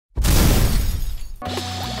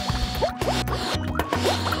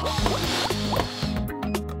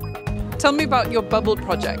Tell me about your Bubble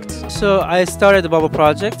project. So I started the Bubble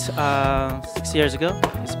project 6 years ago.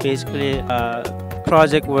 It's basically a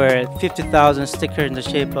project where 50,000 stickers in the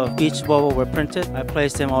shape of beach bubble were printed. I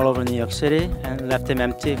placed them all over New York City and left them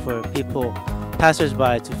empty for people,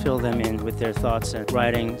 passers-by, to fill them in with their thoughts and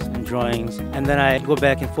writings and drawings. And then I go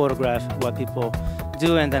back and photograph what people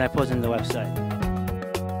do, and then I post it on the website.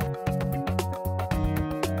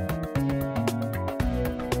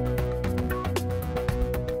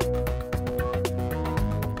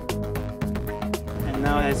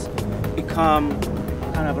 Now it has become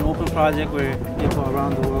kind of an open project where people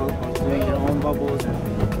around the world are doing their own bubbles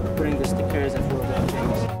and putting the stickers and photograph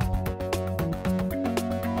things.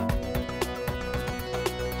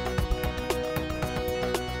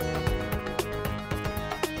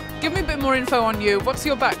 Give me a bit more info on you. What's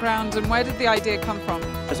your background and where did the idea come from?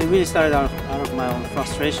 So it really started out of my own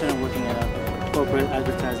frustration working at a corporate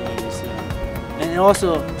advertising agency. And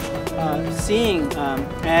also seeing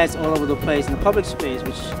ads all over the place in the public space,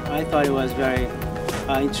 which I thought it was very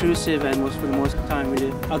intrusive and for the most time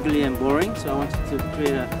really ugly and boring. So I wanted to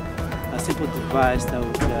create a simple device that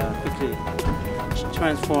would quickly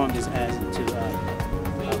transform these ads into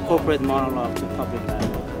a corporate monologue to public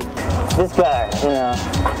dialogue. This guy,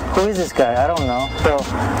 who is this guy? I don't know. So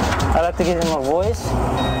I like to give him a voice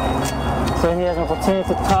so he has an opportunity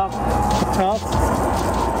to talk,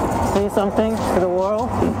 say something to the world.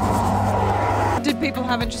 Did people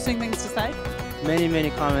have interesting things to say? Many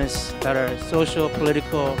comments that are social,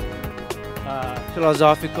 political,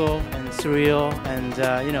 philosophical, and surreal. And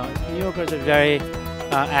New Yorkers are very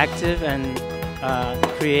active and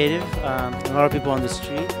creative. A lot of people on the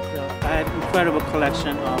street. So I have an incredible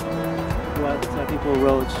collection of what people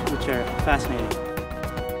wrote, which are fascinating.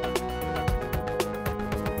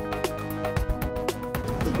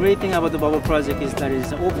 The great thing about the Bubble project is that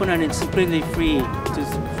it's open and it's completely free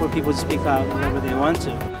for people to speak out whenever they want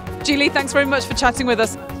to. Julie, thanks very much for chatting with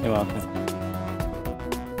us. You're welcome.